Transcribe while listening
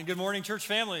Good morning, church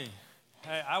family.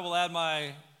 Hey, I will add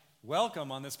my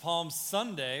welcome on this Palm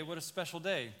Sunday. What a special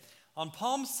day. On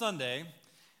Palm Sunday,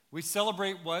 we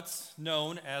celebrate what's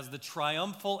known as the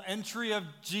triumphal entry of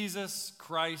Jesus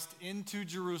Christ into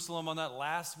Jerusalem on that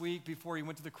last week before he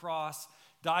went to the cross,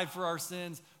 died for our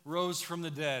sins, rose from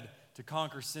the dead to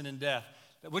conquer sin and death,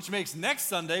 which makes next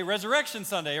Sunday Resurrection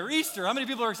Sunday or Easter. How many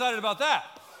people are excited about that?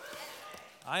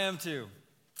 I am too.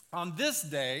 On this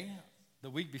day, the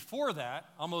week before that,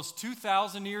 almost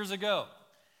 2,000 years ago,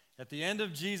 at the end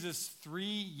of Jesus' 3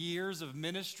 years of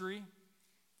ministry,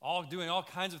 doing all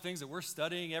kinds of things that we're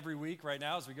studying every week right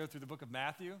now as we go through the book of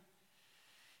Matthew,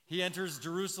 he enters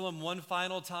Jerusalem one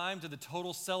final time to the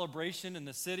total celebration in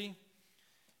the city.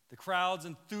 The crowds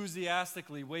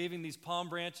enthusiastically waving these palm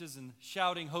branches and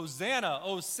shouting, "Hosanna,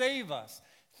 oh save us,"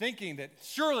 thinking that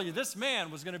surely this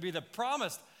man was going to be the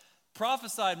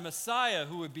prophesied Messiah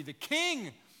who would be the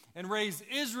king and raise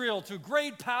Israel to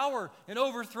great power and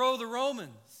overthrow the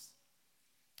Romans.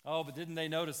 Oh, but didn't they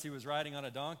notice he was riding on a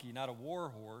donkey, not a war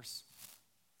horse?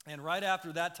 And right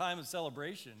after that time of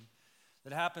celebration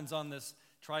that happens on this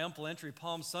triumphal entry,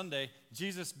 Palm Sunday,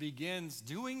 Jesus begins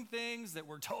doing things that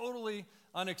were totally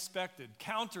unexpected,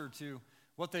 counter to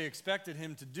what they expected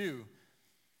him to do.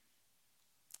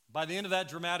 By the end of that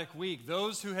dramatic week,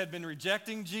 those who had been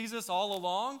rejecting Jesus all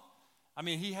along,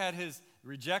 he had his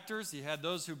rejectors, he had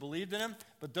those who believed in him,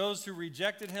 but those who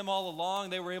rejected him all along,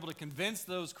 they were able to convince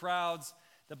those crowds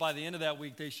that by the end of that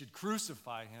week they should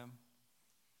crucify him.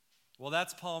 Well,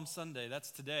 that's Palm Sunday,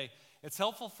 that's today. It's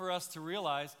helpful for us to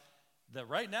realize that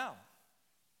right now,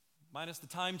 minus the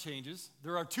time changes,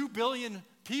 there are 2 billion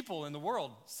people in the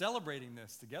world celebrating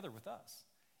this together with us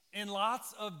in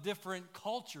lots of different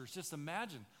cultures. Just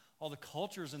imagine all the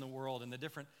cultures in the world and the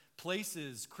different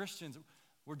places Christians.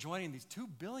 We're joining these 2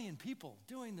 billion people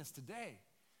doing this today.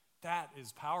 That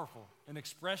is powerful, an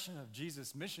expression of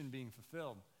Jesus' mission being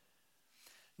fulfilled.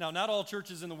 Now, not all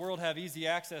churches in the world have easy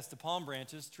access to palm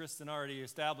branches. Tristan already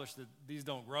established that these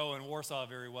don't grow in Warsaw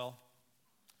very well.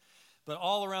 But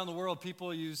all around the world,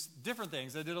 people use different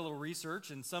things. I did a little research.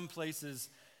 In some places,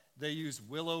 they use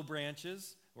willow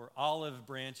branches or olive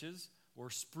branches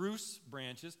or spruce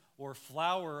branches or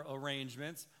flower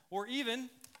arrangements or even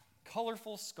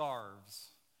colorful scarves.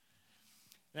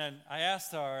 And I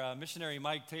asked our missionary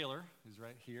Mike Taylor, who's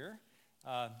right here,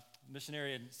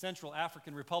 missionary in Central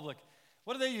African Republic,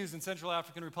 what do they use in Central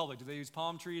African Republic? Do they use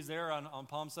palm trees there on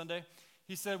Palm Sunday?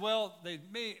 He said, well, they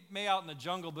may out in the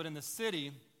jungle, but in the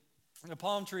city, the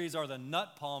palm trees are the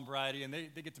nut palm variety, and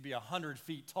they get to be 100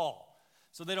 feet tall.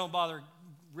 So they don't bother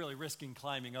really risking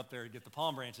climbing up there to get the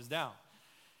palm branches down.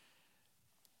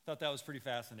 Thought that was pretty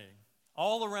fascinating.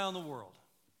 All around the world,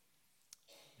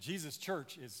 Jesus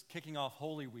Church is kicking off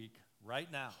Holy Week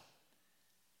right now.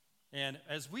 And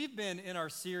as we've been in our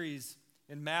series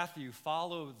in Matthew,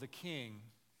 Follow the King,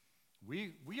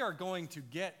 we are going to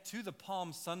get to the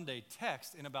Palm Sunday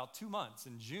text in about 2 months,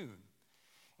 in June.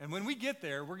 And when we get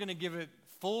there, we're going to give it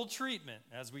full treatment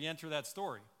as we enter that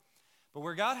story. But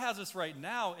where God has us right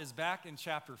now is back in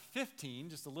chapter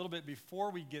 15, just a little bit before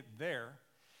we get there.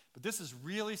 But this is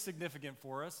really significant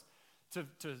for us to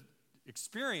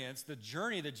experience the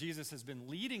journey that Jesus has been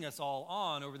leading us all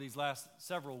on over these last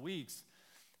several weeks.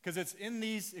 Because it's in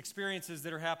these experiences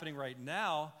that are happening right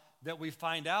now that we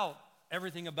find out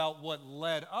everything about what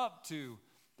led up to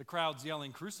the crowds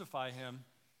yelling, "Crucify him,"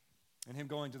 and him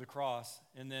going to the cross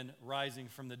and then rising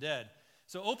from the dead.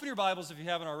 So open your Bibles, if you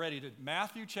haven't already, to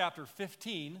Matthew chapter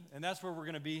 15, and that's where we're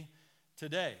going to be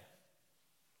today.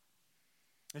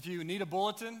 If you need a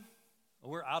bulletin,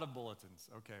 we're out of bulletins.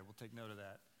 Okay, we'll take note of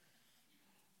that.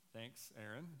 Thanks,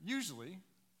 Aaron. Usually,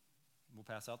 we'll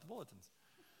pass out the bulletins.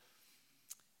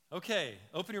 Okay,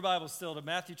 open your Bibles still to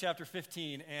Matthew chapter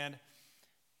 15. And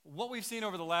what we've seen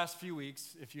over the last few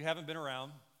weeks, if you haven't been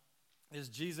around, is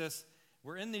Jesus.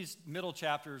 We're in these middle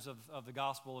chapters of the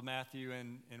Gospel of Matthew,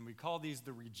 and we call these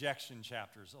the rejection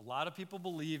chapters. A lot of people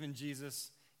believe in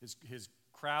Jesus. His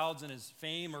crowds and his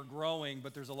fame are growing,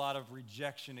 but there's a lot of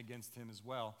rejection against him as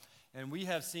well. And we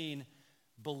have seen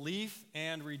belief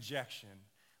and rejection.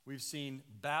 We've seen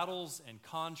battles and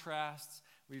contrasts.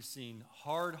 We've seen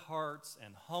hard hearts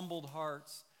and humbled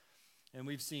hearts. And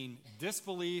we've seen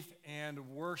disbelief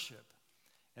and worship.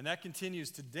 And that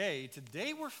continues today.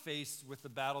 Today we're faced with the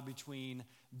battle between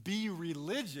be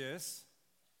religious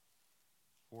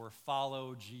or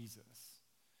follow Jesus.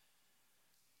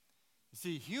 You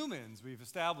see, humans, we've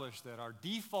established that our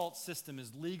default system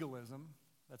is legalism.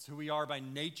 That's who we are by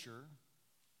nature.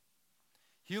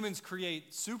 Humans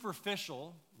create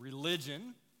superficial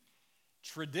religion,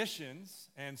 traditions,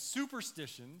 and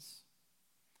superstitions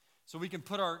So we can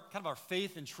put our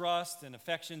faith and trust and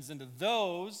affections into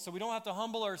those so we don't have to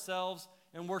humble ourselves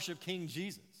and worship King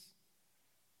Jesus.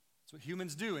 That's what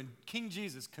humans do, and King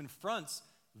Jesus confronts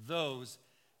those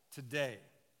today.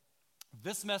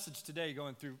 This message today,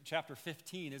 going through chapter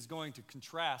 15, is going to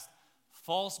contrast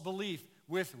false belief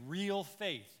with real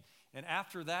faith. And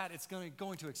after that, it's going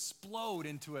to explode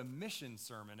into a mission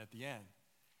sermon at the end.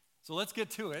 So let's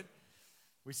get to it.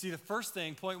 We see the first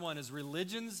thing, point one, is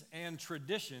religions and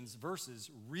traditions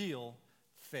versus real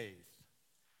faith.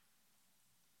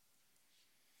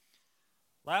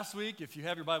 Last week, if you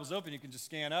have your Bibles open, you can just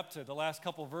scan up to the last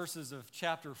couple verses of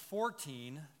chapter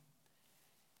 14.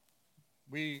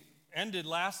 We ended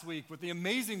last week with the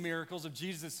amazing miracles of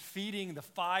Jesus feeding the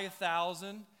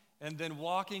 5,000 and then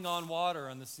walking on water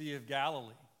on the Sea of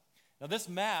Galilee. Now, this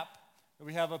map that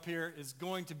we have up here is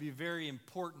going to be very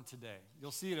important today.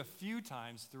 You'll see it a few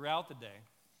times throughout the day.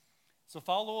 So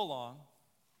follow along.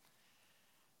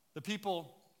 The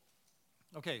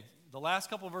last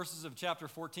couple of verses of chapter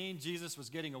 14, Jesus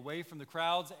was getting away from the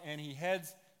crowds, and he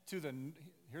heads to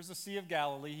here's the Sea of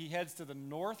Galilee. He heads to the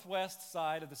northwest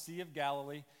side of the Sea of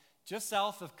Galilee, just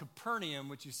south of Capernaum,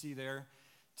 which you see there,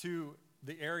 to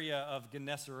the area of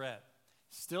Gennesaret.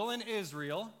 Still in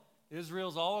Israel.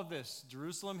 Israel's all of this.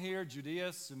 Jerusalem here,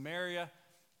 Judea, Samaria,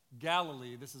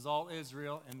 Galilee. This is all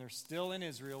Israel, and they're still in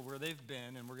Israel where they've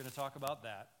been, and we're going to talk about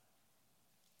that.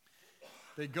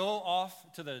 They go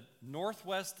off to the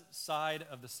northwest side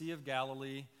of the Sea of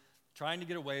Galilee, trying to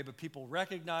get away, but people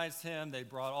recognized him. They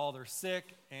brought all their sick,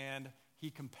 and he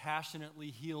compassionately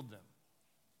healed them.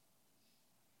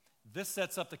 This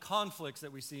sets up the conflicts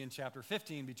that we see in chapter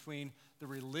 15 between the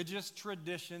religious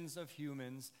traditions of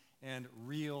humans and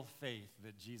real faith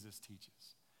that Jesus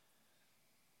teaches.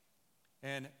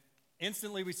 And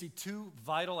instantly we see two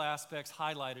vital aspects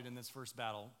highlighted in this first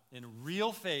battle. In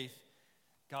real faith,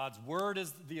 God's word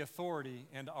is the authority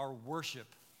and our worship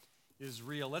is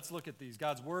real. Let's look at these.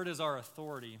 God's word is our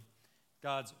authority.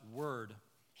 God's word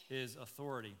is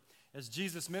authority. As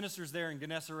Jesus ministers there in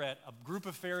Gennesaret, a group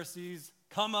of Pharisees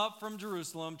come up from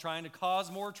Jerusalem trying to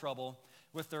cause more trouble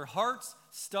with their hearts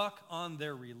stuck on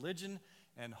their religion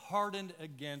and hardened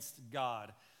against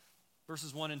God.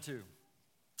 Verses 1 and 2.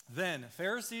 Then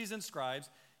Pharisees and scribes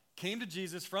came to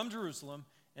Jesus from Jerusalem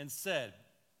and said,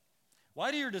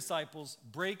 "Why do your disciples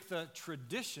break the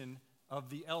tradition of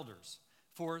the elders?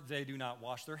 For they do not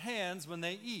wash their hands when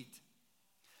they eat."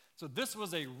 So this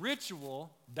was a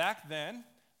ritual back then,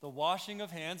 the washing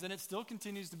of hands, and it still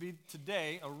continues to be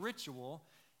today a ritual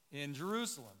in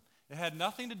Jerusalem. It had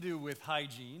nothing to do with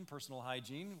hygiene, personal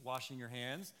hygiene, washing your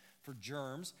hands for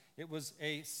germs. It was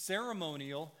a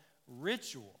ceremonial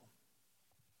ritual,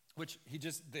 which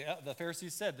the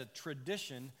Pharisees said, the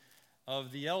tradition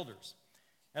of the elders.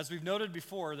 As we've noted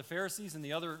before, the Pharisees and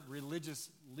the other religious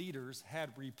leaders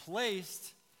had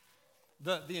replaced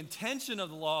the intention of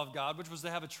the law of God, which was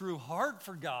to have a true heart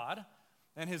for God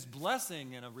and his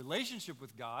blessing and a relationship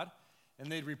with God,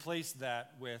 and they'd replaced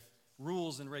that with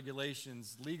rules and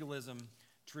regulations, legalism,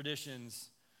 traditions.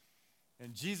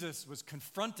 And Jesus was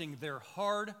confronting their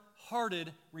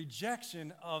hard-hearted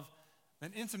rejection of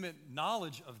an intimate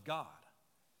knowledge of God.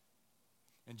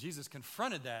 And Jesus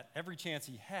confronted that every chance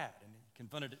he had, and he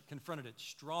confronted it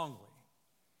strongly.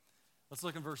 Let's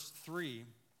look in verse 3.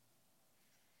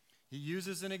 He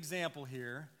uses an example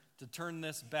here to turn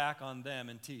this back on them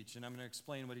and teach. And I'm going to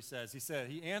explain what he says.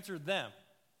 He answered them,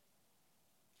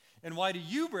 "And why do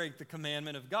you break the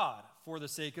commandment of God for the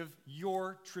sake of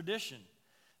your tradition?"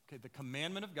 Okay, the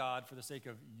commandment of God for the sake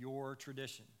of your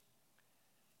tradition.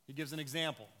 He gives an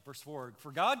example. Verse 4,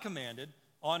 "For God commanded,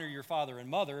 honor your father and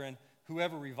mother, and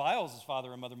whoever reviles his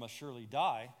father and mother must surely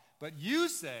die. But you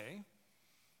say,"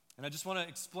 and I just want to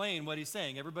explain what he's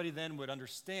saying. Everybody then would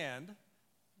understand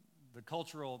the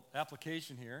cultural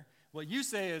application here. What you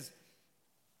say is,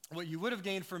 what you would have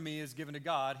gained from me is given to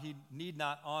God. He need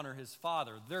not honor his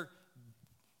father.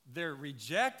 They're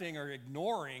rejecting or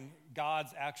ignoring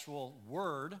God's actual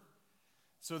word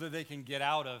so that they can get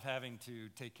out of having to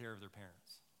take care of their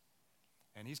parents.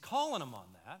 And he's calling them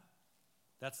on that.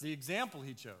 That's the example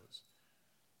he chose.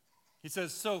 He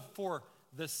says, "So for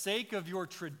the sake of your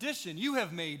tradition, you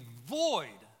have made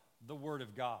void the word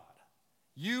of God.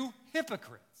 You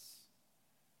hypocrites."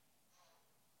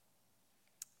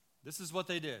 This is what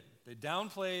they did. They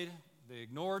downplayed, they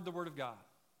ignored the word of God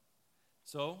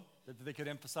so that they could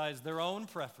emphasize their own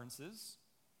preferences,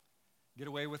 get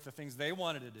away with the things they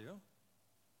wanted to do,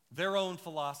 their own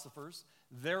philosophers,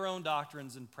 their own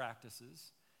doctrines and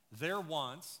practices, their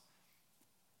wants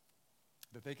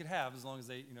that they could have as long as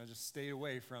they, just stay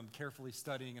away from carefully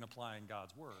studying and applying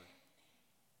God's word.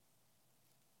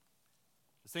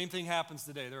 Same thing happens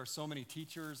today. There are so many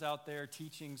teachers out there,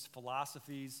 teachings,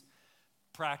 philosophies,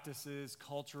 practices,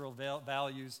 cultural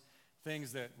values,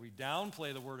 things that we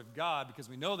downplay the Word of God because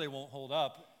we know they won't hold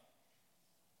up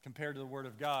compared to the Word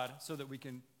of God so that we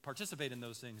can participate in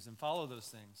those things and follow those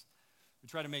things. We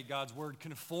try to make God's Word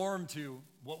conform to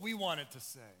what we want it to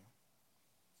say.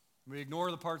 We ignore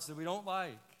the parts that we don't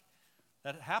like.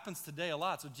 That happens today a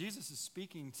lot. So Jesus is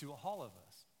speaking to all of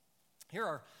us. Here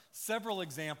are several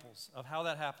examples of how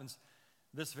that happens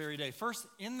this very day. First,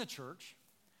 in the church,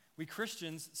 we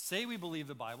Christians say we believe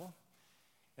the Bible,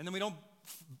 and then we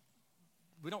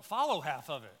don't follow half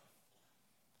of it.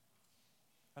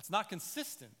 That's not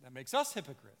consistent. That makes us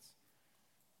hypocrites.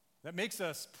 That makes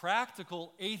us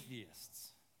practical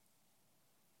atheists.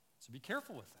 So be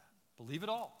careful with that. Believe it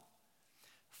all.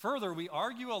 Further, we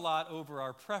argue a lot over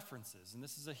our preferences, and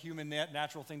this is a human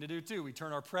natural thing to do too. We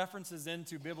turn our preferences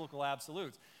into biblical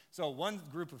absolutes. So one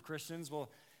group of Christians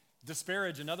will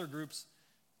disparage another group's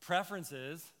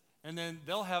preferences, and then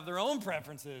they'll have their own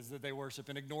preferences that they worship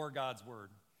and ignore God's word.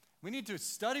 We need to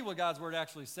study what God's word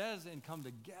actually says and come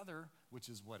together, which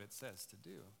is what it says to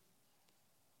do.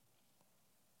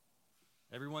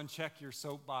 Everyone check your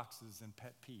soapboxes and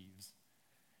pet peeves.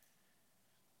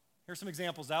 Here's some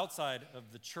examples outside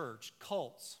of the church.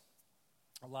 Cults.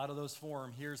 A lot of those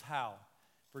form. Here's how.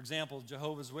 For example,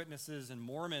 Jehovah's Witnesses and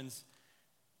Mormons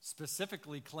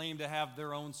specifically claim to have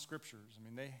their own scriptures. I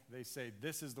mean, they say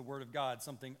this is the word of God,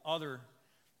 something other,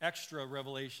 extra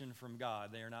revelation from God.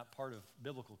 They are not part of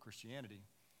biblical Christianity.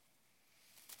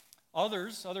 Other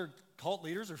cult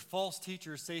leaders or false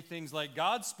teachers say things like,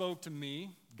 God spoke to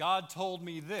me, God told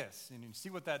me this. And you see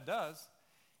what that does?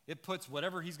 It puts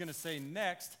whatever he's going to say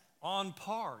next on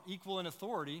par, equal in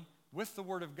authority with the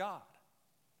Word of God.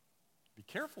 Be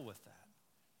careful with that.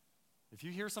 If you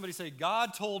hear somebody say,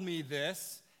 God told me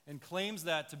this, and claims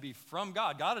that to be from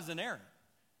God, God is inerrant.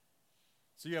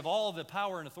 So you have all the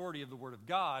power and authority of the Word of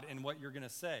God in what you're going to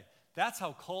say. That's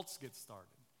how cults get started.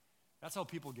 That's how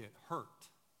people get hurt,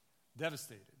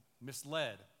 devastated,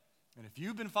 misled. And if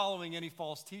you've been following any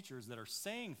false teachers that are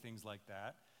saying things like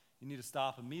that, you need to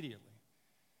stop immediately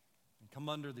and come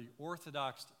under the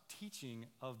orthodox teaching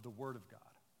of the Word of God.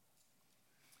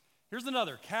 Here's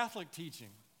another, Catholic teaching.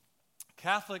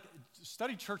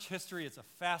 Study church history. It's a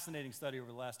fascinating study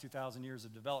over the last 2,000 years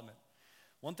of development.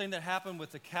 One thing that happened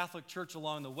with the Catholic Church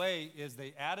along the way is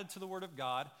they added to the Word of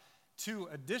God two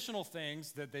additional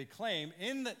things that they claim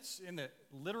in the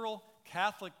literal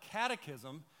Catholic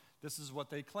catechism. This is what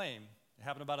they claim. It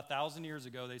happened about 1,000 years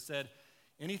ago. They said,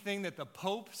 anything that the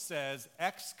Pope says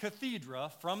ex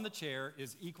cathedra from the chair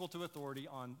is equal to authority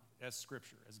as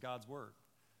Scripture, as God's Word.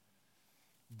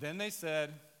 Then they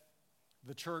said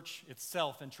the church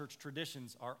itself and church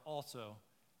traditions are also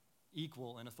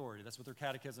equal in authority. That's what their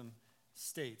catechism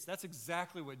states. That's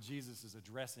exactly what Jesus is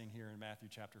addressing here in Matthew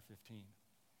chapter 15.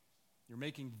 You're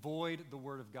making void the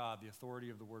Word of God, the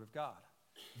authority of the Word of God.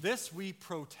 This we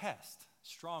protest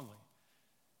strongly.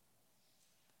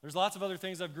 There's lots of other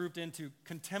things I've grouped into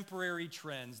contemporary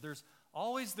trends. There's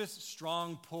always this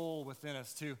strong pull within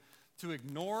us to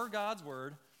ignore God's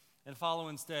word and follow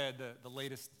instead the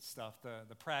latest stuff,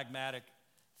 the pragmatic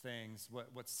things,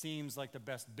 what seems like the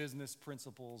best business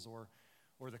principles or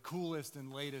the coolest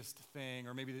and latest thing,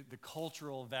 or maybe the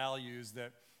cultural values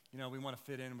that we want to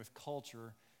fit in with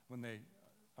culture when they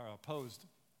are opposed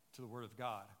to the word of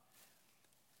God.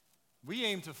 We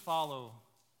aim to follow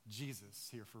Jesus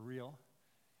here for real.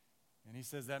 And he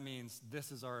says that means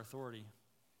this is our authority.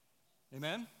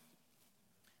 Amen?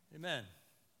 Amen.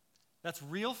 That's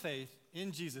real faith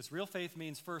in Jesus. Real faith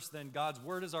means first, then God's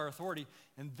word is our authority.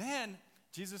 And then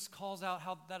Jesus calls out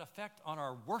how that affect on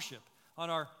our worship,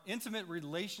 on our intimate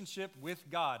relationship with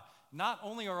God. Not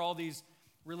only are all these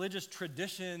religious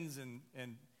traditions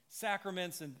and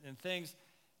sacraments and things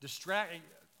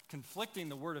conflicting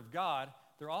the word of God,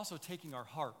 they're also taking our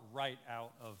heart right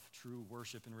out of true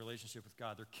worship and relationship with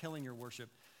God. They're killing your worship.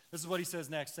 This is what he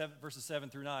says next, verses 7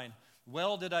 through 9.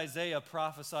 Well did Isaiah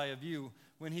prophesy of you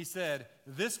when he said,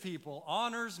 this people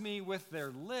honors me with their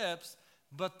lips,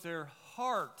 but their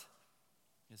heart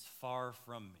is far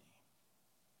from me.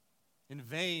 In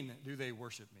vain do they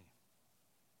worship me,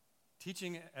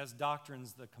 teaching as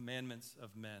doctrines the commandments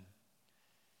of men.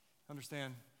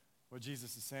 Understand what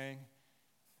Jesus is saying?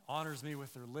 Honors me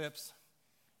with their lips.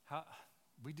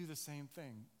 We do the same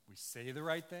thing. We say the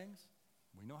right things.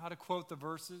 We know how to quote the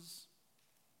verses.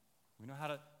 We know how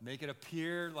to make it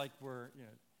appear like we're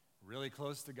really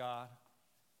close to God,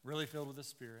 really filled with the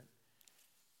Spirit,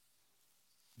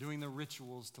 doing the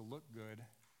rituals to look good.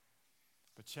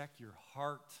 But check your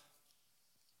heart.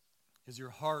 Is your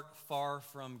heart far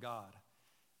from God?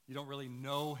 You don't really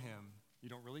know him. You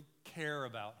don't really care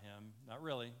about him. Not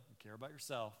really. You care about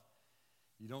yourself.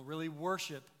 You don't really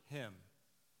worship him.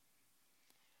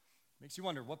 Makes you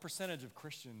wonder, what percentage of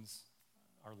Christians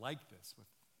are like this, with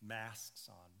masks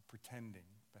on, pretending,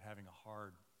 but having a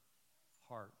hard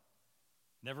heart?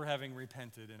 Never having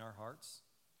repented in our hearts.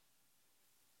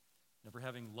 Never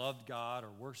having loved God or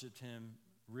worshiped him,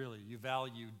 really. You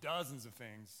value dozens of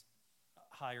things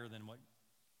higher than what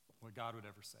God would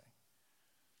ever say.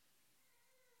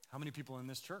 How many people in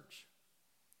this church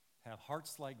have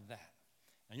hearts like that?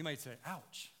 Now you might say,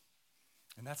 ouch.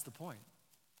 And that's the point.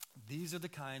 These are the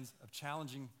kinds of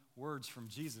challenging words from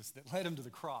Jesus that led him to the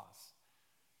cross.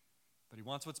 But he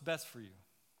wants what's best for you.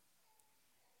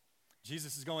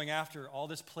 Jesus is going after all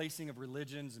this placing of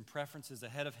religions and preferences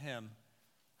ahead of him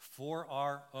for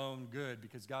our own good,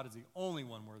 because God is the only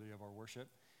one worthy of our worship.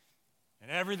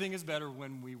 And everything is better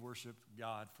when we worship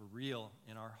God for real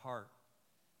in our heart.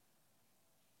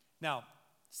 Now,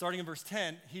 starting in verse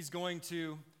 10, he's going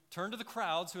to turn to the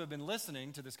crowds who have been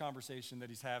listening to this conversation that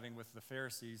he's having with the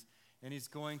Pharisees, and he's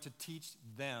going to teach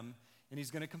them, and he's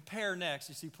going to compare next.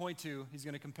 You see, point 2, he's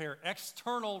going to compare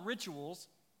external rituals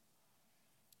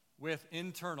with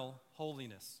internal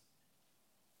holiness.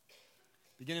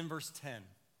 Begin in verse 10.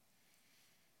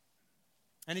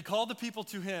 And he called the people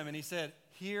to him, and he said,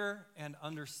 "Hear and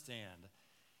understand.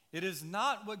 It is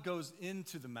not what goes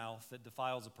into the mouth that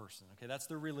defiles a person." Okay, that's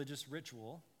the religious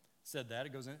ritual. Said that. It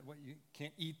goes in, what you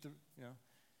can't eat you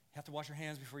have to wash your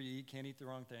hands before you eat, can't eat the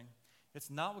wrong thing. It's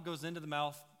not what goes into the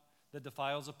mouth that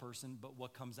defiles a person, but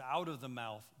what comes out of the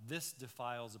mouth, this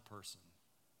defiles a person.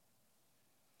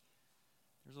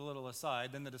 Here's a little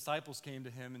aside. Then the disciples came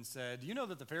to him and said, "Do you know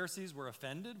that the Pharisees were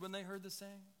offended when they heard this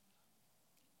saying?"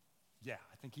 Yeah,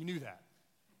 I think he knew that.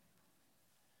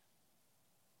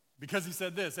 Because he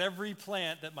said this, "Every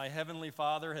plant that my heavenly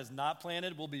Father has not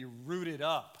planted will be rooted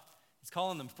up." He's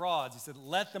calling them frauds. He said,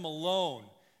 "Let them alone.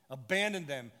 Abandon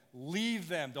them. Leave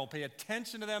them. Don't pay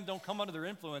attention to them. Don't come under their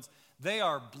influence. They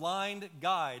are blind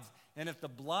guides. And if the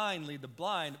blind lead the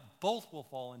blind, both will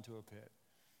fall into a pit."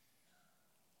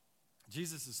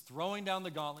 Jesus is throwing down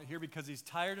the gauntlet here because he's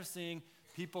tired of seeing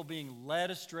people being led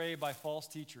astray by false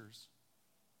teachers,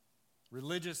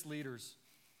 religious leaders,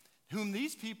 whom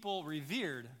these people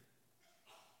revered,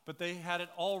 but they had it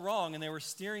all wrong, and they were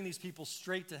steering these people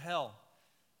straight to hell,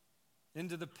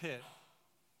 into the pit.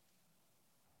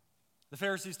 The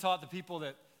Pharisees taught the people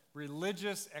that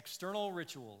religious external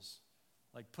rituals,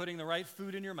 like putting the right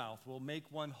food in your mouth, will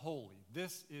make one holy.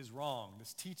 This is wrong.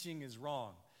 This teaching is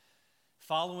wrong.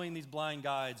 Following these blind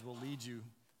guides will lead you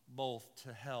both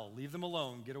to hell. Leave them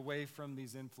alone. Get away from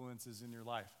these influences in your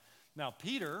life. Now,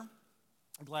 Peter,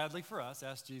 gladly for us,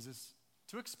 asked Jesus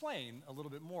to explain a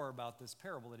little bit more about this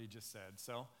parable that he just said.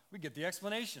 So we get the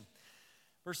explanation.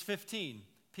 Verse 15,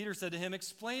 Peter said to him,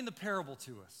 "Explain the parable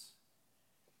to us."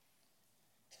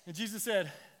 And Jesus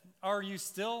said, "Are you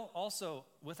still also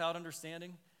without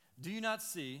understanding? Do you not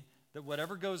see that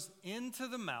whatever goes into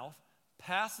the mouth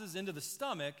passes into the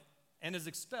stomach and is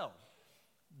expelled?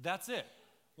 That's it.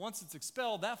 Once it's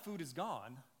expelled, that food is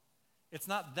gone. It's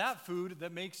not that food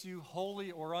that makes you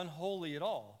holy or unholy at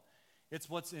all. It's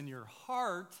what's in your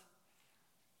heart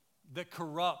that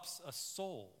corrupts a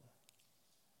soul."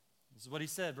 This is what he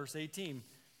said, verse 18.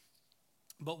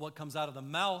 "But what comes out of the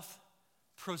mouth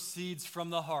proceeds from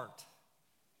the heart."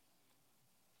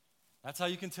 That's how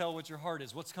you can tell what your heart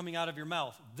is. What's coming out of your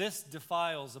mouth? This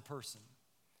defiles a person.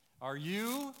 Are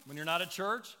you, when you're not at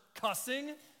church,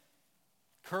 cussing,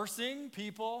 cursing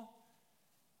people,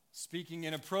 speaking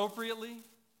inappropriately,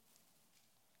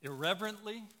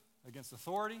 irreverently against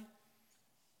authority?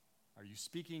 Are you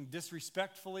speaking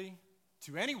disrespectfully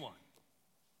to anyone?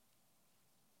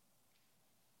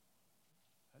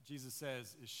 That, Jesus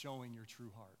says, is showing your true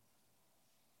heart.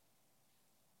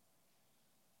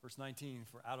 Verse 19,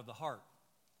 "For out of the heart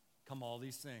come all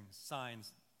these things,"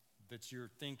 signs that you're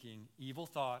thinking evil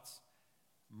thoughts,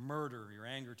 murder, your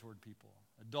anger toward people,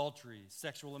 adultery,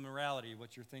 sexual immorality,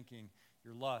 what you're thinking,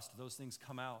 your lust, those things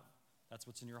come out. That's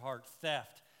what's in your heart.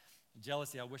 Theft,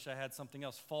 jealousy, I wish I had something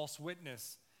else, false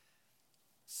witness,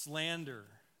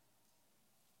 slander,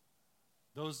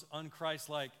 those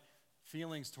unchristlike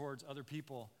feelings towards other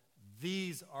people,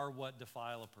 these are what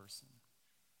defile a person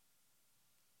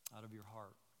out of your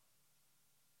heart,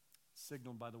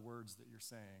 signaled by the words that you're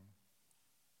saying.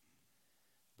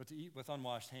 But to eat with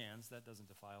unwashed hands, that doesn't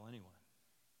defile anyone.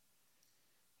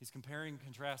 He's comparing and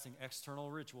contrasting external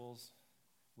rituals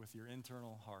with your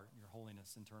internal heart, your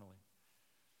holiness internally.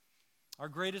 Our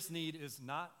greatest need is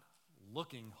not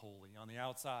looking holy on the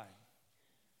outside.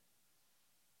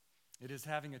 It is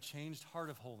having a changed heart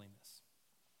of holiness.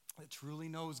 that truly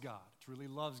knows God, truly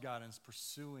loves God, and is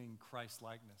pursuing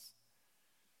Christ-likeness.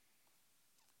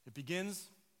 It begins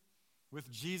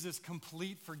with Jesus'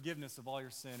 complete forgiveness of all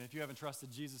your sin. If you haven't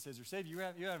trusted Jesus as your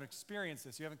Savior, you haven't experienced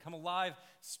this. You haven't come alive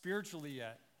spiritually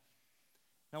yet.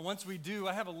 Now, once we do,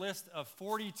 I have a list of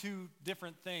 42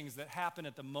 different things that happen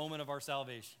at the moment of our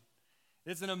salvation.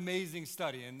 It's an amazing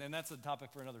study, and that's a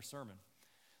topic for another sermon.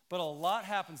 But a lot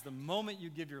happens the moment you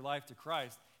give your life to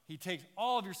Christ. He takes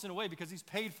all of your sin away because he's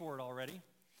paid for it already.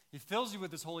 He fills you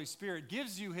with his Holy Spirit,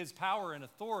 gives you his power and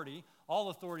authority. All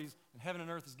authorities in heaven and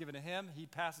earth is given to him. He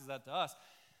passes that to us.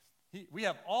 We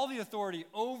have all the authority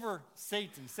over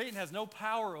Satan. Satan has no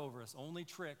power over us, only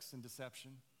tricks and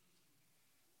deception.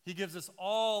 He gives us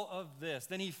all of this.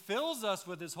 Then he fills us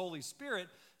with his Holy Spirit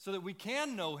so that we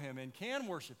can know him and can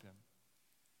worship him.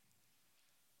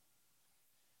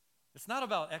 It's not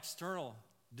about external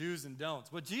do's and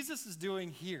don'ts. What Jesus is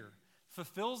doing here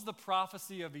fulfills the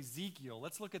prophecy of Ezekiel.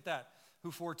 Let's look at that,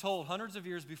 who foretold hundreds of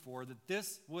years before that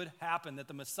this would happen, that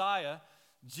the Messiah,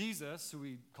 Jesus, who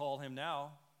we call him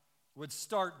now, would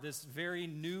start this very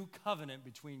new covenant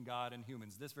between God and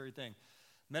humans, this very thing.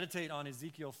 Meditate on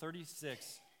Ezekiel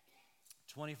 36,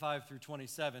 25 through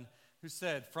 27, who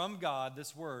said, from God,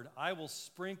 this word, I will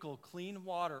sprinkle clean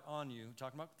water on you.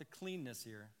 Talking about the cleanness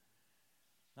here,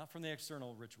 not from the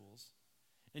external rituals.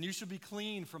 And you shall be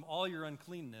clean from all your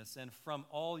uncleanness, and from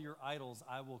all your idols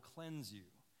I will cleanse you.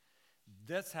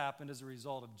 This happened as a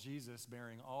result of Jesus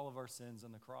bearing all of our sins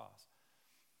on the cross.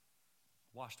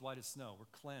 Washed white as snow. We're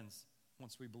cleansed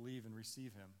once we believe and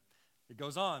receive him. It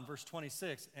goes on, verse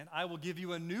 26, and I will give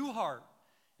you a new heart,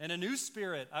 and a new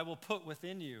spirit I will put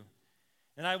within you.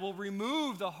 And I will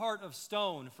remove the heart of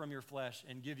stone from your flesh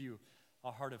and give you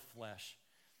a heart of flesh.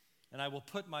 And I will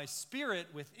put my spirit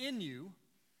within you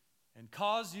and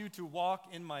cause you to walk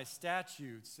in my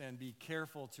statutes and be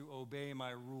careful to obey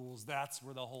my rules. That's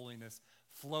where the holiness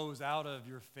flows out of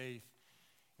your faith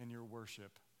and your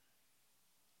worship.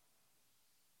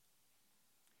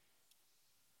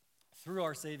 Through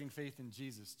our saving faith in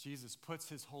Jesus, Jesus puts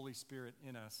his Holy Spirit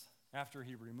in us after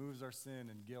he removes our sin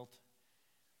and guilt.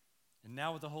 And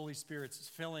now with the Holy Spirit's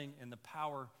filling and the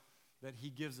power that he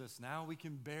gives us, now we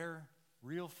can bear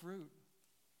real fruit.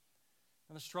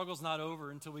 And the struggle's not over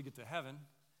until we get to heaven,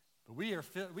 but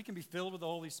we can be filled with the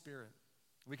Holy Spirit.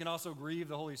 We can also grieve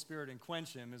the Holy Spirit and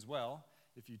quench him as well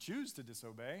if you choose to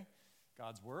disobey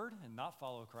God's word and not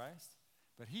follow Christ.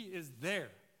 But he is there,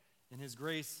 and his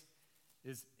grace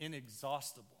is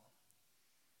inexhaustible.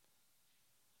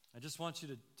 I just want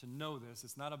you to know this.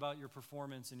 It's not about your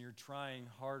performance and your trying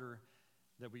harder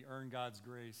that we earn God's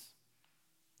grace.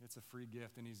 It's a free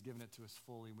gift, and he's given it to us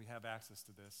fully, and we have access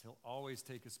to this. He'll always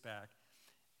take us back.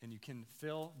 And you can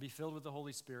be filled with the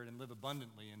Holy Spirit and live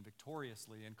abundantly and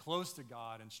victoriously and close to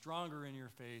God and stronger in your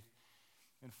faith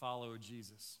and follow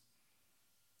Jesus.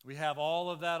 We have all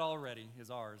of that already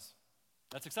is ours.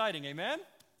 That's exciting, amen?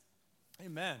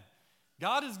 Amen.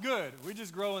 God is good. We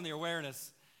just grow in the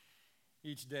awareness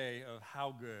each day of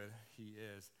how good he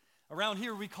is. Around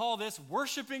here, we call this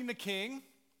worshiping the King.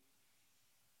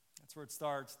 That's where it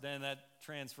starts. Then that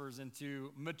transfers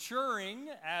into maturing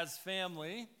as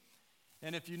family.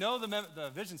 And if you know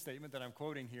the vision statement that I'm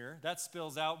quoting here, that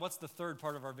spills out, what's the third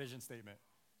part of our vision statement?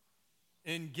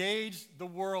 Engage the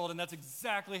world, and that's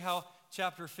exactly how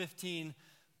chapter 15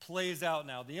 plays out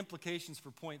now. The implications for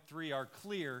point 3 are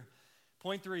clear.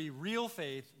 Point 3, real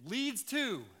faith leads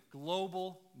to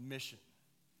global mission.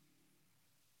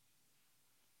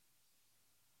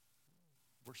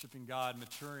 Worshiping God,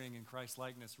 maturing in Christ's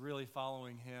likeness, really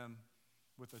following him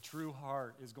with a true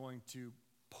heart is going to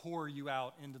pour you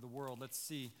out into the world. Let's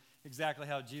see exactly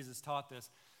how Jesus taught this.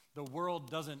 The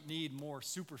world doesn't need more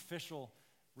superficial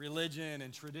religion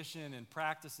and tradition and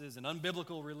practices and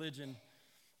unbiblical religion.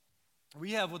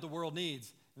 We have what the world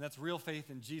needs, and that's real faith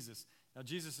in Jesus. Now,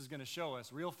 Jesus is going to show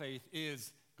us real faith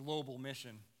is global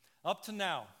mission. Up to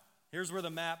now, here's where the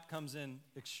map comes in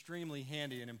extremely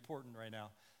handy and important right now.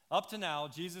 Up to now,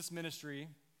 Jesus' ministry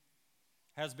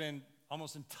has been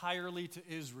almost entirely to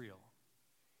Israel.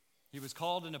 He was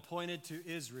called and appointed to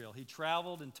Israel. He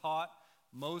traveled and taught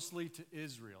mostly to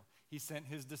Israel. He sent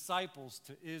his disciples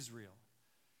to Israel.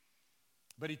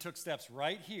 But he took steps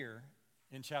right here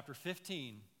in chapter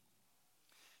 15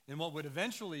 in what would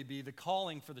eventually be the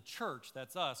calling for the church.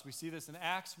 That's us. We see this in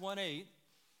Acts 1:8.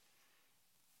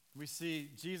 We see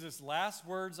Jesus' last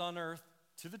words on earth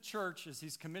to the church as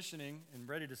he's commissioning and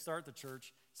ready to start the church.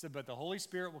 He said, but the Holy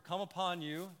Spirit will come upon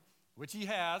you, which he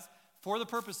has, for the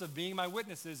purpose of being my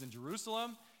witnesses in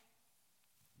Jerusalem.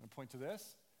 I'm going to point to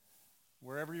this.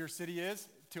 Wherever your city is,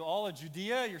 to all of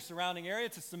Judea, your surrounding area,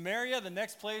 to Samaria, the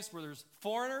next place where there's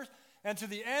foreigners, and to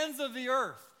the ends of the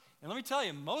earth. And let me tell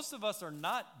you, most of us are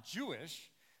not Jewish,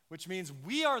 which means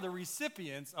we are the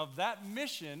recipients of that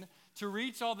mission to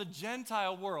reach all the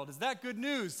Gentile world. Is that good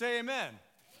news? Say amen.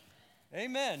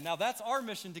 Amen. Now that's our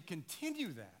mission, to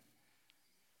continue that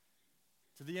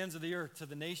to the ends of the earth, to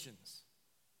the nations.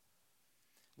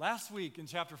 Last week in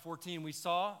chapter 14, we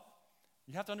saw,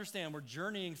 you have to understand, we're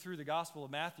journeying through the Gospel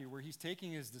of Matthew where he's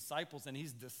taking his disciples and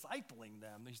he's discipling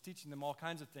them. He's teaching them all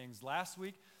kinds of things. Last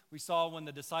week, we saw when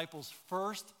the disciples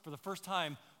for the first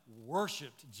time,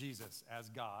 worshiped Jesus as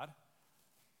God.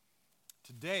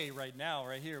 Today, right now,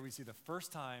 right here, we see the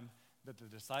first time that the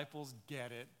disciples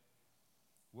get it.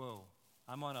 Whoa,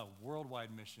 I'm on a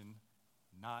worldwide mission,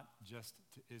 not just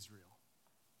to Israel.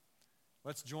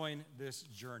 Let's join this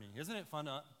journey. Isn't it fun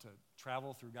to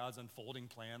travel through God's unfolding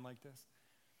plan like this?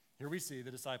 Here we see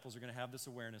the disciples are going to have this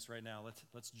awareness right now.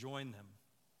 Let's join them.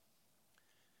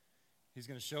 He's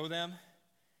going to show them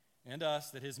and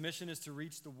us that his mission is to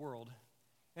reach the world.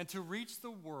 And to reach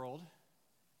the world,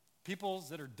 peoples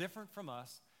that are different from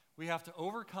us, we have to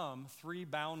overcome 3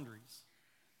 boundaries.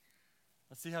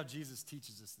 Let's see how Jesus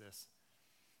teaches us this.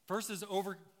 First is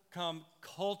overcome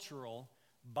cultural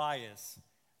bias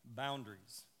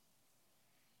boundaries.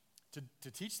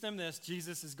 To teach them this,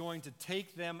 Jesus is going to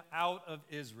take them out of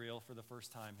Israel for the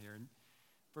first time here. In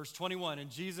verse 21,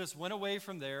 and Jesus went away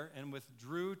from there and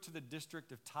withdrew to the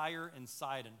district of Tyre and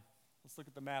Sidon. Let's look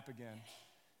at the map again.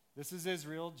 This is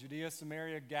Israel, Judea,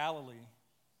 Samaria, Galilee.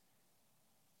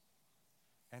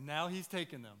 And now he's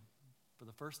taken them for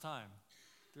the first time.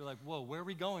 They're like, whoa, where are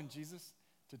we going, Jesus?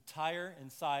 To Tyre and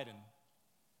Sidon,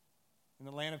 in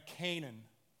the land of Canaan.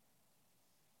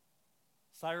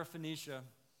 Syrophoenicia,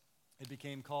 it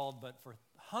became called, but for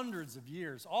hundreds of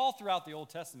years, all throughout the Old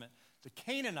Testament, the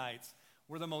Canaanites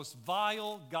were the most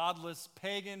vile, godless,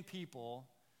 pagan people.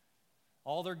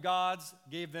 All their gods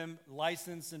gave them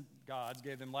license and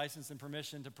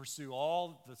permission to pursue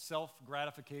all the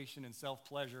self-gratification and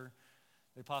self-pleasure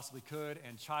they possibly could,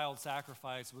 and child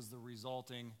sacrifice was the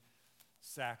resulting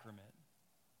sacrament.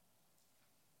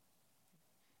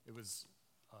 It was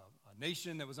a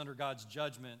nation that was under God's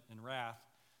judgment and wrath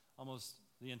almost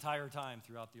the entire time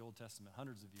throughout the Old Testament,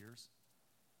 hundreds of years.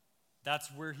 That's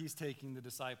where he's taking the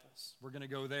disciples. We're going to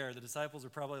go there. The disciples are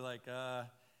probably like, I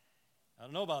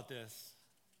don't know about this.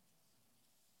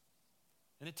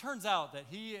 And it turns out that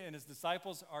he and his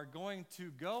disciples are going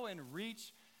to go and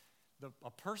reach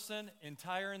a person in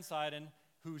Tyre and Sidon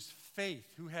whose faith,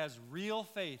 who has real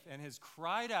faith and has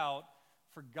cried out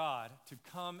for God to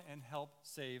come and help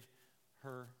save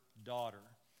her daughter.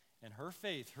 And her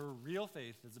faith, her real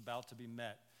faith, is about to be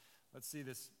met. Let's see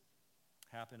this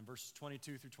happen in verses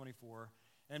 22 through 24.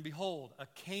 And behold, a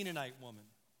Canaanite woman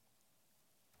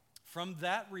from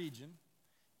that region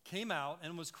came out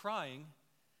and was crying,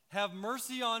 have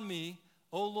mercy on me,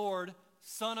 O Lord,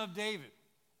 Son of David.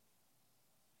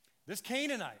 This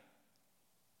Canaanite,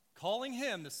 calling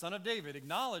him the Son of David,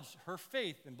 acknowledged her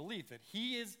faith and belief that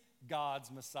he is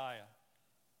God's Messiah.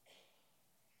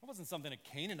 That wasn't something a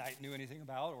Canaanite knew anything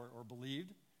about or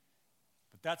believed,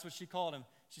 but that's what she called him.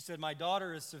 She said, my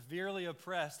daughter is severely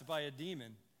oppressed by a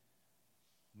demon.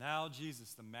 Now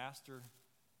Jesus, the master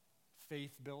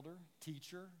faith builder,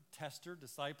 teacher, tester,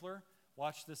 discipler,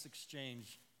 watch this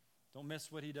exchange. Don't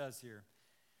miss what he does here.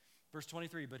 Verse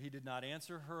 23, but he did not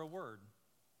answer her a word.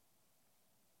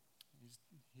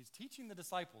 He's teaching the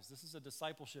disciples. This is a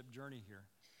discipleship journey here.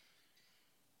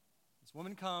 This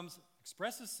woman comes,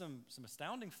 expresses some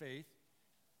astounding faith.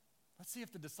 Let's see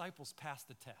if the disciples pass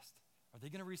the test. Are they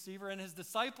going to receive her? And his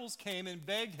disciples came and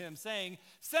begged him, saying,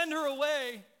 send her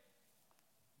away.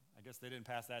 I guess they didn't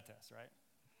pass that test, right?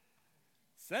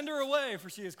 Send her away, for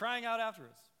she is crying out after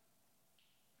us.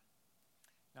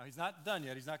 Now, he's not done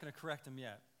yet. He's not going to correct him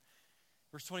yet.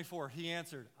 Verse 24, he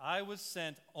answered, I was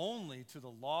sent only to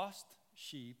the lost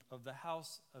sheep of the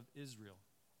house of Israel.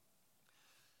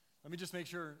 Let me just make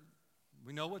sure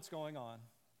we know what's going on.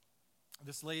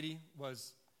 This lady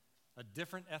was a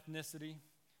different ethnicity,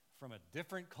 from a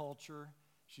different culture.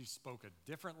 She spoke a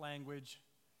different language.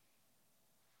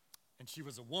 And she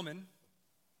was a woman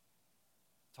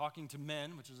talking to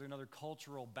men, which is another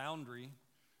cultural boundary.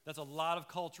 That's a lot of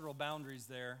cultural boundaries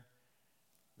there.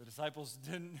 The disciples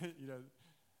didn't,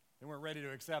 they weren't ready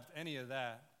to accept any of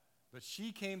that. But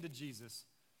she came to Jesus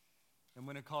and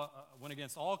went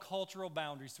against all cultural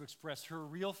boundaries to express her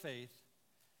real faith.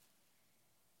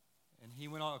 And he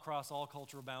went across all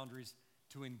cultural boundaries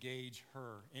to engage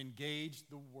her, engage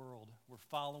the world. We're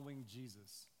following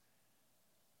Jesus.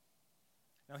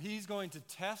 Now he's going to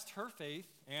test her faith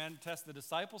and test the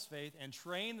disciples' faith and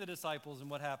train the disciples in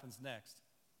what happens next.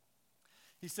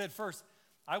 He said, first,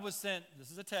 I was sent,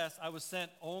 this is a test, I was sent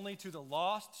only to the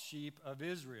lost sheep of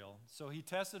Israel. So he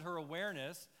tested her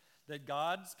awareness that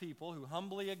God's people who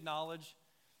humbly acknowledge,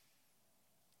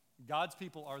 God's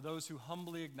people are those who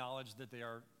humbly acknowledge that they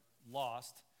are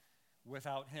lost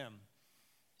without him.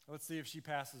 Let's see if she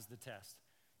passes the test.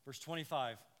 Verse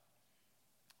 25.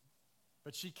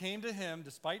 But she came to him,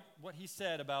 despite what he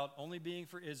said about only being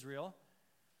for Israel,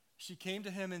 she came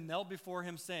to him and knelt before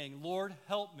him, saying, Lord,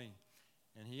 help me.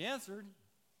 And he answered,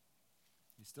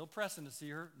 he's still pressing to see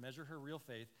her, measure her real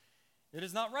faith. It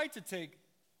is not right to take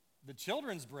the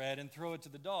children's bread and throw it to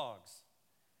the dogs.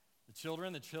 The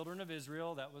children of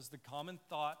Israel, that was the common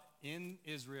thought in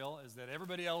Israel, is that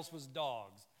everybody else was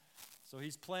dogs. So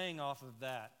he's playing off of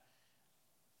that.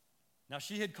 Now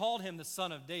she had called him the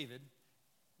son of David,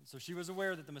 so she was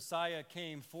aware that the Messiah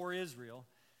came for Israel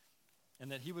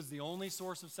and that he was the only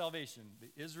source of salvation,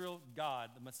 the Israel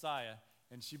God, the Messiah,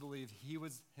 and she believed he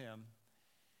was him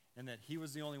and that he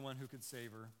was the only one who could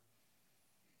save her.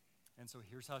 And so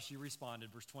here's how she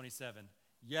responded, verse 27.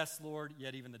 Yes, Lord,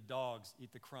 yet even the dogs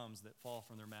eat the crumbs that fall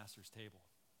from their master's table.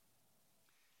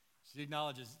 She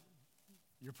acknowledges,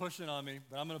 you're pushing on me,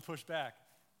 but I'm going to push back.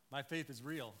 My faith is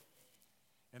real.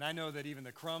 And I know that even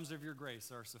the crumbs of your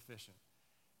grace are sufficient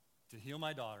to heal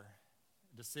my daughter,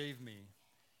 to save me.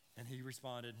 And he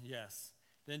responded, yes.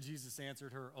 Then Jesus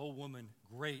answered her, O woman,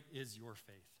 great is your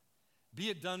faith. Be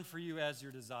it done for you as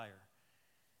your desire.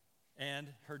 And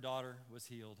her daughter was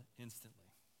healed instantly.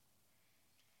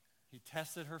 He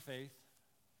tested her faith,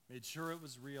 made sure it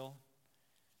was real.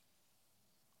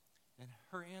 And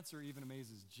her answer even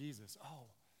amazes Jesus. Oh,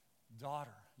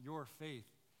 daughter, your faith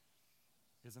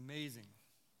is amazing.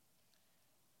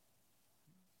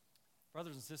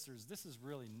 Brothers and sisters, this is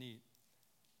really neat.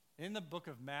 In the book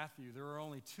of Matthew, there are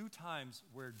only 2 times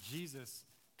where Jesus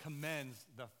commends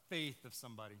the faith of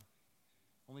somebody.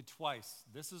 Only twice.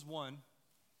 This is one,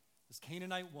 this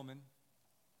Canaanite woman.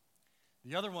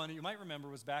 The other one, you might remember,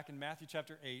 was back in Matthew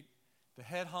chapter 8, the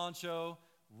head honcho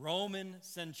Roman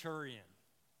centurion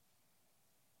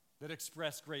that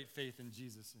expressed great faith in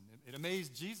Jesus. And it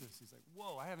amazed Jesus. He's like,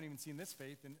 whoa, I haven't even seen this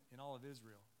faith in all of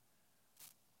Israel.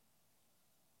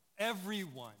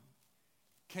 Everyone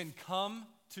can come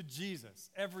to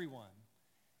Jesus. Everyone.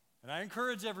 And I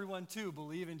encourage everyone to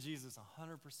believe in Jesus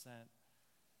 100%.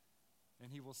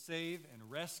 And he will save and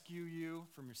rescue you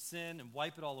from your sin and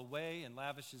wipe it all away and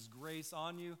lavish his grace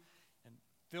on you and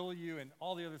fill you and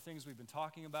all the other things we've been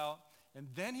talking about. And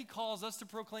then he calls us to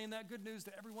proclaim that good news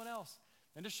to everyone else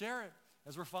and to share it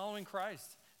as we're following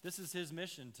Christ. This is his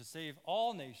mission, to save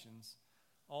all nations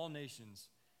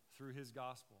through his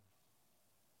gospel.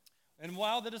 And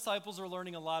while the disciples are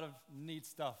learning a lot of neat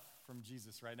stuff from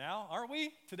Jesus right now, aren't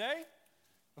we today?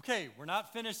 Okay, we're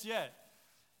not finished yet.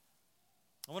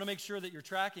 I want to make sure that you're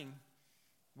tracking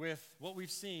with what we've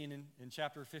seen in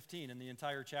chapter 15, in the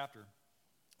entire chapter.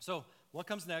 So what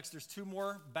comes next? There's 2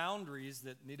 more boundaries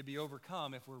that need to be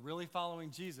overcome if we're really following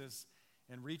Jesus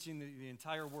and reaching the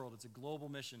entire world. It's a global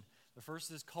mission. The first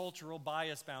is cultural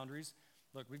bias boundaries.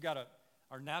 Look, we've got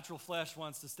our natural flesh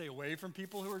wants to stay away from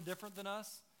people who are different than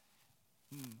us.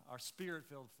 Our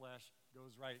spirit-filled flesh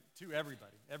goes right to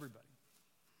everybody,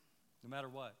 no matter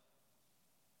what.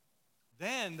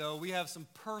 Then, though, we have some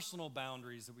personal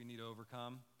boundaries that we need to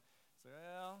overcome. So,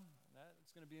 well,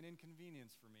 that's going to be an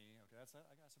inconvenience for me. Okay,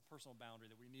 I got some personal boundary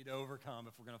that we need to overcome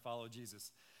if we're going to follow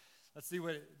Jesus. Let's see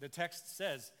what the text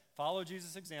says. Follow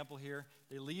Jesus' example here.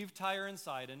 They leave Tyre and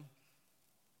Sidon,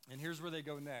 and here's where they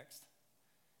go next.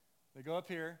 They go up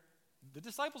here. The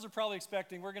disciples are probably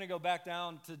expecting we're going to go back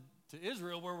down to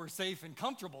Israel where we're safe and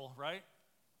comfortable, right?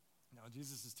 No,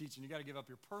 Jesus is teaching you got to give up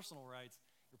your personal rights,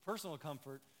 your personal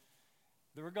comfort.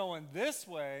 They were going this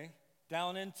way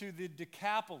down into the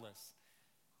Decapolis.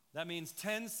 That means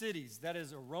 10 cities. That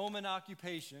is a Roman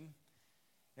occupation,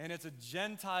 and it's a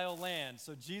Gentile land.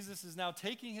 So Jesus is now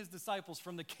taking his disciples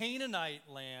from the Canaanite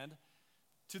land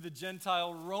to the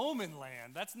Gentile Roman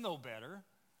land. That's no better.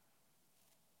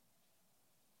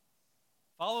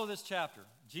 Follow this chapter.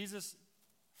 Jesus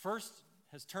first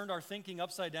has turned our thinking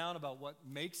upside down about what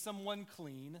makes someone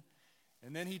clean,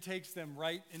 and then he takes them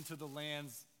right into the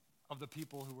lands of the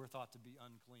people who were thought to be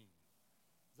unclean.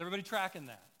 Is everybody tracking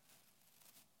that?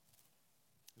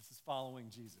 This is following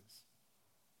Jesus.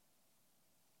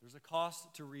 There's a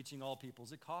cost to reaching all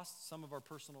peoples. It costs some of our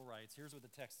personal rights. Here's what the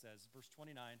text says, verse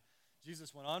 29.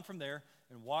 Jesus went on from there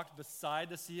and walked beside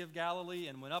the Sea of Galilee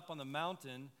and went up on the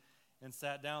mountain and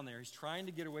sat down there. He's trying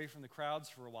to get away from the crowds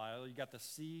for a while. You got the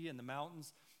sea and the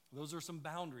mountains Those are some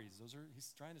boundaries.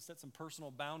 He's trying to set some personal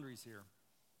boundaries here.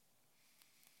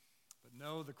 But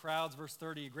no, the crowds, verse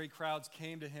 30, great crowds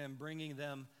came to him, bringing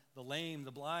them the lame,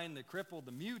 the blind, the crippled,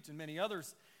 the mute, and many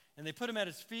others. And they put him at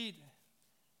his feet,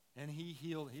 and he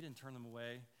healed. He didn't turn them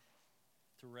away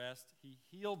to rest. He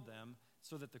healed them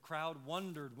so that the crowd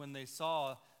wondered when they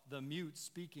saw the mute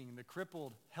speaking, the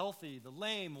crippled healthy, the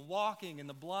lame walking, and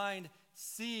the blind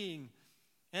seeing.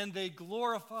 And they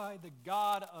glorified the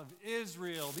God of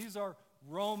Israel. These are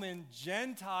Roman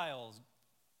Gentiles,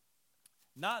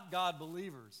 not God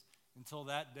believers, until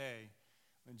that day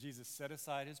when Jesus set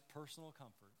aside his personal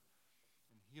comfort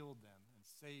and healed them and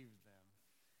saved them.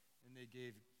 And they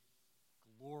gave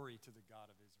glory to the God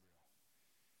of Israel.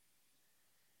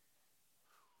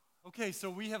 Okay, so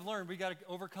we have learned we got to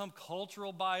overcome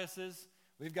cultural biases.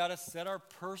 We've got to set our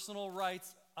personal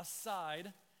rights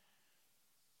aside.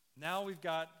 Now we've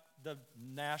got the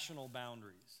national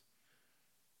boundaries.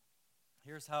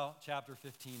 Here's how chapter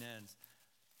 15 ends.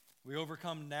 We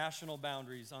overcome national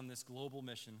boundaries on this global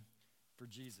mission for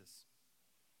Jesus.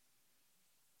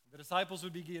 The disciples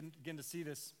would begin to see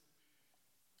this,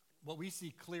 what we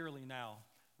see clearly now.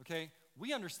 Okay?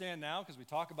 We understand now because we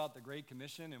talk about the Great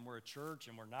Commission and we're a church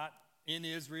and we're not in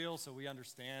Israel, so we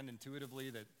understand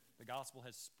intuitively that the gospel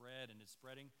has spread and is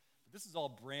spreading. But this is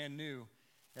all brand new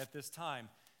at this time.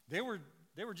 They were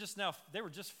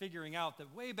just figuring out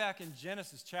that way back in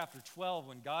Genesis chapter 12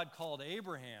 when God called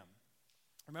Abraham,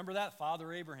 remember that?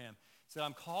 Father Abraham said,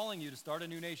 I'm calling you to start a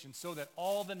new nation so that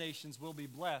all the nations will be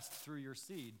blessed through your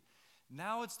seed.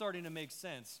 Now it's starting to make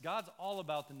sense. God's all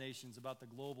about the nations, about the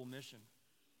global mission.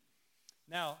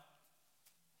 Now,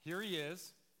 here he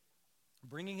is,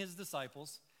 bringing his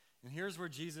disciples, and here's where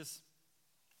Jesus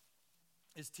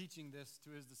is teaching this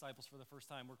to his disciples for the first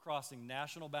time. We're crossing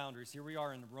national boundaries. Here we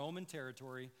are in Roman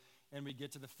territory, and we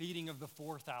get to the feeding of the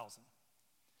 4,000.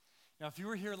 Now, if you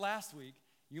were here last week,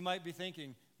 you might be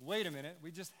thinking, wait a minute,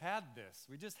 we just had this.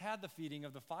 We just had the feeding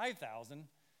of the 5,000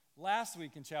 last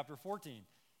week in chapter 14.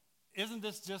 Isn't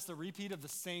this just a repeat of the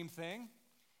same thing?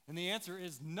 And the answer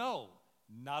is no,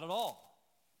 not at all.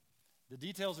 The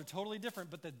details are totally different,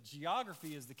 but the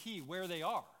geography is the key, where they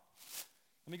are.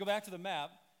 Let me go back to the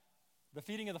map. The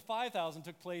feeding of the 5,000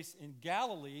 took place in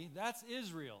Galilee. That's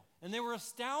Israel. And they were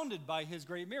astounded by his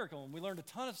great miracle. And we learned a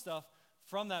ton of stuff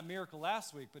from that miracle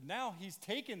last week. But now he's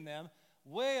taken them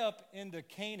way up into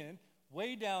Canaan,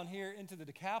 way down here into the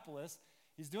Decapolis.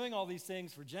 He's doing all these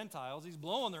things for Gentiles. He's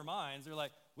blowing their minds. They're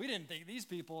like, we didn't think these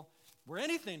people were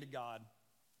anything to God.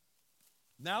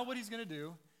 Now what he's going to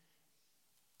do,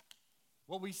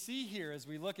 what we see here as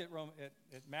we look at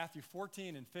Matthew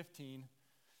 14 and 15,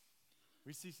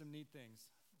 we see some neat things.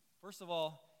 First of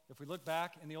all, if we look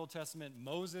back in the Old Testament,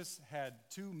 Moses had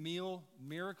 2 meal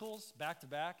miracles back to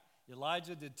back.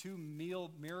 Elijah did 2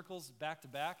 meal miracles back to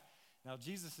back. Now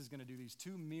Jesus is going to do these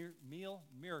 2 meal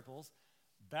miracles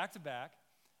back to back.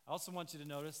 I also want you to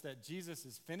notice that Jesus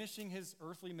is finishing his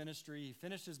earthly ministry. He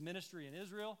finished his ministry in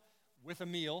Israel with a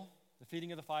meal, the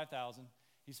feeding of the 5,000.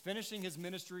 He's finishing his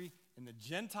ministry in the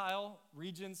Gentile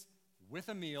regions with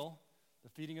a meal, the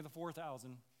feeding of the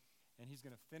 4,000. And he's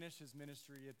going to finish his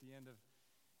ministry at the end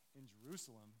in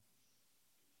Jerusalem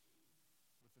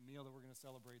with the meal that we're going to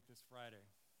celebrate this Friday,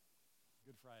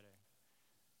 Good Friday.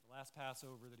 The last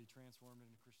Passover that he transformed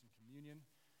into Christian communion,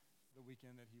 the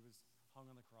weekend that he was hung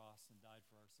on the cross and died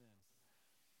for our sins.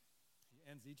 He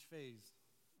ends each phase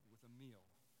with a meal.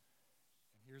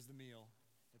 And here's the meal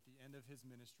at the end of his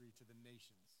ministry to the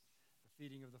nations, the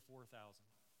feeding of the 4,000.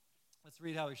 Let's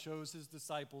read how he shows his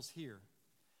disciples here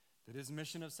that his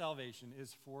mission of salvation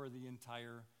is for the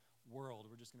entire world.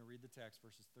 We're just going to read the text,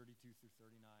 verses 32 through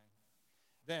 39.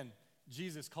 Then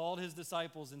Jesus called his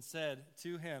disciples and said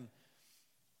to him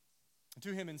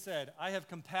and said, I have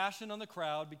compassion on the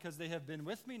crowd because they have been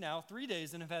with me now 3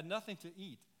 days and have had nothing to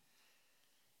eat.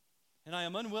 And I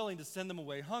am unwilling to send them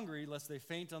away hungry, lest they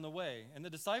faint on the way. And the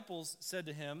disciples said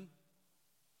to him,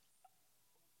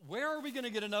 where are we going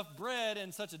to get enough bread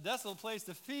in such a desolate place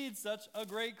to feed such a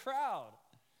great crowd?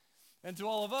 And to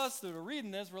all of us that are reading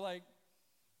this, we're like,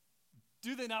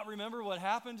 do they not remember what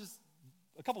happened just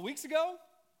a couple weeks ago?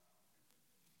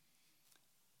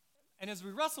 And as we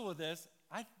wrestle with this,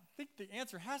 I think the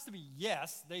answer has to be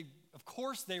yes. Of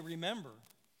course they remember.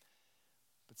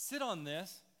 But sit on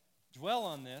this, dwell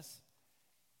on this.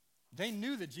 They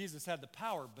knew that Jesus had the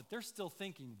power, but they're still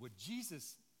thinking, would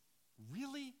Jesus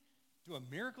really do a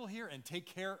miracle here and take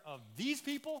care of these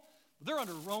people? They're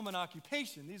under Roman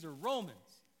occupation. These are Romans.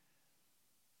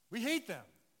 We hate them.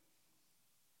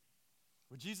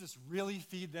 Would Jesus really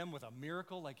feed them with a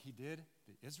miracle like he did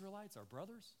the Israelites, our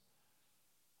brothers?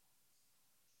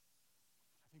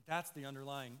 I I think that's the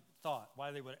underlying thought,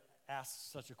 why they would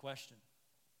ask such a question.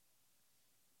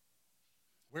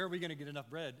 Where are we going to get enough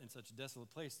bread in such a desolate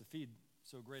place to feed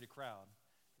so great a crowd?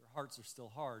 Their hearts are still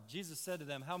hard. Jesus said to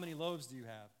them, "How many loaves do you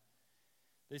have?"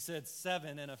 They said,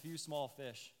 7 and a few small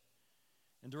fish.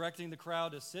 And directing the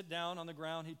crowd to sit down on the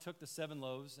ground, he took the 7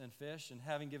 loaves and fish, and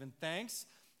having given thanks,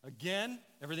 again,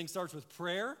 everything starts with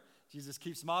prayer. Jesus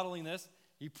keeps modeling this.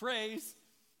 He prays,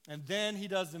 and then he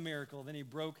does the miracle. Then he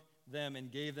broke them and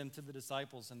gave them to the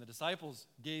disciples, and the disciples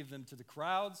gave them to the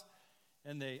crowds,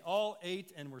 and they all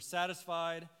ate and were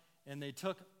satisfied, and they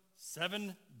took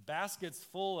 7 baskets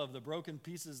full of the broken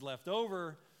pieces left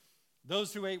over.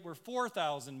 Those who ate were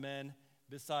 4,000 men,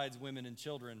 besides women and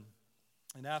children.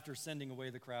 And after sending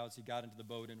away the crowds, he got into the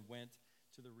boat and went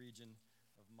to the region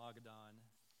of Magadan.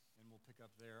 And we'll pick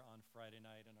up there on Friday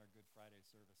night in our Good Friday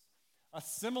service. A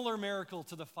similar miracle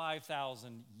to the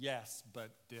 5,000, yes,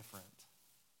 but different.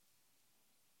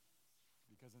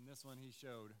 Because in this one he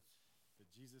showed that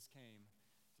Jesus came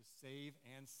to save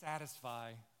and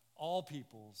satisfy all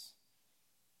peoples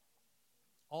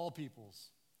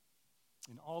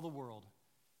in all the world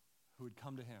who would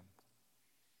come to him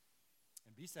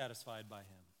and be satisfied by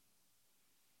him.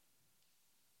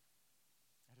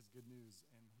 That is good news,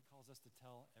 and he calls us to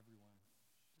tell everyone,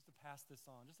 just to pass this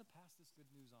on, just to pass this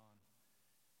good news on.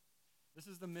 This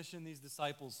is the mission these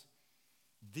disciples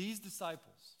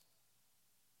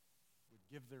would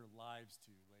give their lives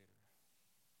to later.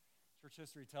 Church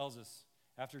history tells us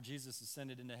after Jesus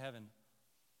ascended into heaven,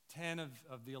 10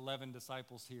 of the 11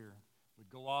 disciples here would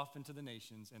go off into the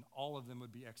nations, and all of them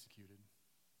would be executed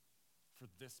for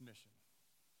this mission.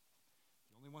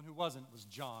 The only one who wasn't was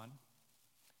John,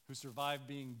 who survived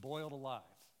being boiled alive.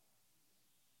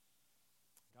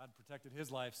 God protected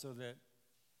his life so that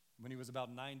when he was about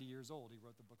 90 years old, he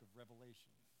wrote the book of Revelation.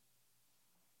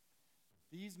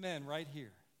 These men right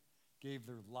here gave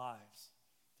their lives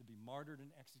to be martyred and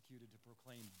executed to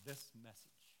proclaim this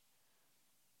message.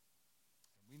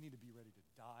 And we need to be ready to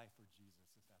die for Jesus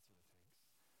if that's what it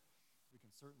takes. We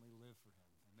can certainly live for him.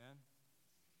 Amen?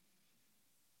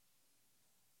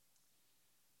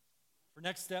 For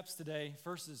next steps today,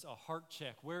 first is a heart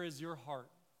check. Where is your heart?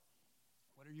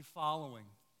 What are you following?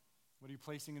 What are you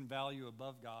placing in value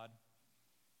above God?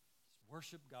 Just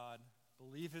worship God,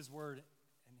 believe his word,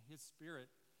 and his spirit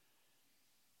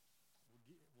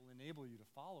will enable you to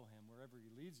follow him wherever he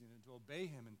leads you and to obey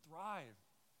him and thrive.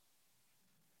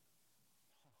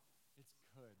 It's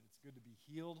good. It's good to be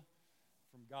healed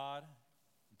from God,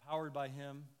 empowered by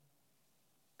him,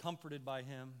 comforted by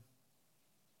him.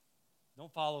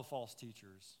 Don't follow false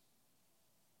teachers.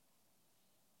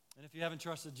 And if you haven't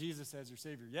trusted Jesus as your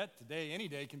Savior yet, today, any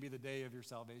day can be the day of your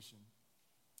salvation.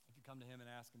 If you come to him and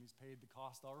ask him, he's paid the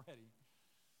cost already.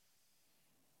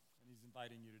 And he's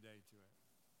inviting you today to it.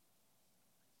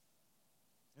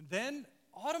 And then,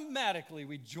 automatically,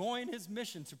 we join his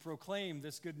mission to proclaim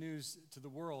this good news to the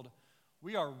world.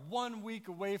 We are 1 week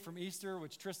away from Easter,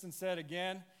 which Tristan said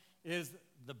again is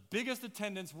the biggest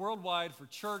attendance worldwide for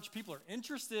church. People are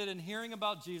interested in hearing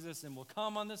about Jesus and will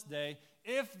come on this day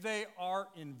if they are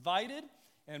invited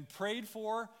and prayed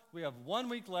for. We have 1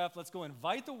 week left. Let's go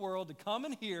invite the world to come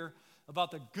and hear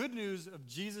about the good news of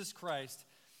Jesus Christ.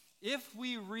 If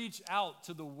we reach out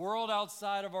to the world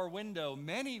outside of our window,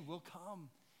 many will come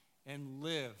and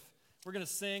live. We're going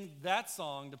to sing that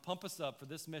song to pump us up for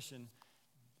this mission.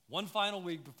 One final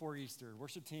week before Easter.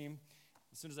 Worship team,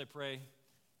 as soon as I pray,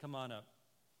 come on up.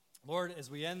 Lord, as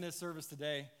we end this service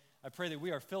today, I pray that we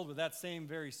are filled with that same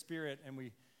very spirit and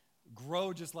we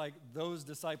grow just like those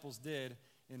disciples did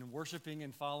in worshiping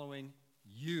and following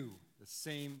you, the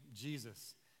same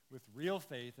Jesus, with real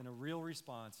faith and a real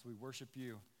response. We worship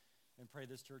you and pray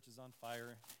this church is on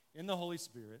fire in the Holy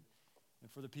Spirit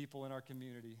and for the people in our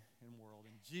community and world.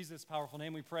 In Jesus' powerful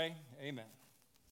name we pray, amen.